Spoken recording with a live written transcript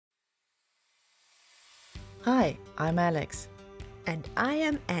Hi, I'm Alex. And I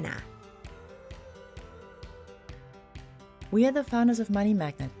am Anna. We are the founders of Money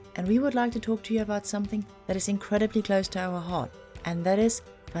Magnet, and we would like to talk to you about something that is incredibly close to our heart, and that is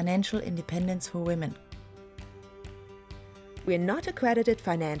financial independence for women. We're not accredited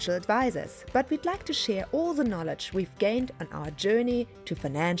financial advisors, but we'd like to share all the knowledge we've gained on our journey to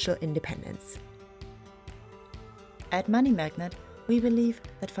financial independence. At Money Magnet, we believe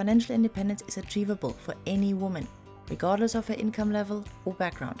that financial independence is achievable for any woman, regardless of her income level or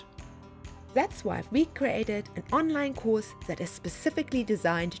background. That's why we created an online course that is specifically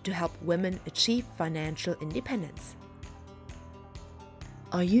designed to help women achieve financial independence.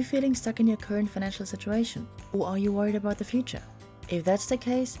 Are you feeling stuck in your current financial situation, or are you worried about the future? If that's the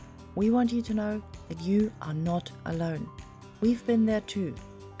case, we want you to know that you are not alone. We've been there too,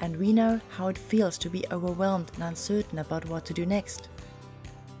 and we know how it feels to be overwhelmed and uncertain about what to do next.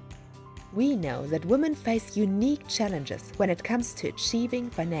 We know that women face unique challenges when it comes to achieving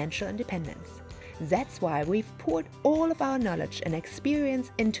financial independence. That's why we've poured all of our knowledge and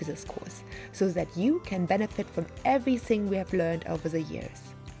experience into this course, so that you can benefit from everything we have learned over the years.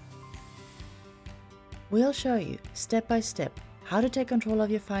 We'll show you step by step how to take control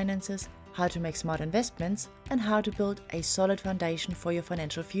of your finances, how to make smart investments, and how to build a solid foundation for your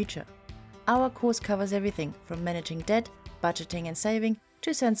financial future. Our course covers everything from managing debt, budgeting and saving,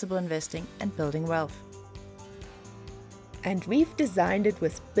 to sensible investing and building wealth. And we've designed it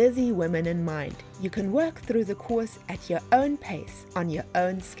with busy women in mind. You can work through the course at your own pace, on your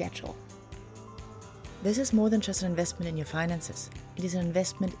own schedule. This is more than just an investment in your finances. It is an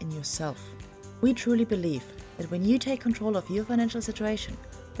investment in yourself. We truly believe that when you take control of your financial situation,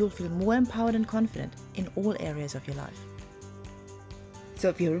 you'll feel more empowered and confident in all areas of your life. So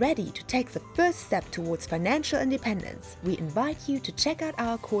if you're ready to take the first step towards financial independence, we invite you to check out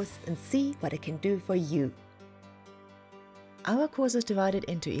our course and see what it can do for you. Our course is divided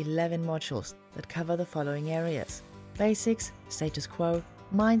into 11 modules that cover the following areas: basics, status quo,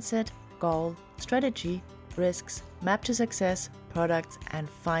 mindset, goal, strategy, risks, map to success, products, and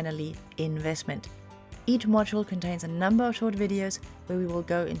finally, investment. Each module contains a number of short videos where we will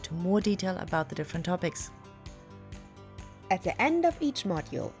go into more detail about the different topics. At the end of each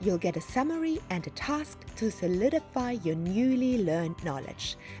module, you'll get a summary and a task to solidify your newly learned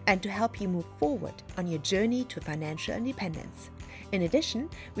knowledge and to help you move forward on your journey to financial independence. In addition,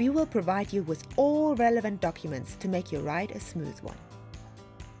 we will provide you with all relevant documents to make your ride a smooth one.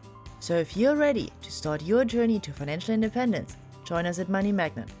 So if you're ready to start your journey to financial independence, join us at Money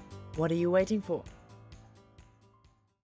Magnet. What are you waiting for?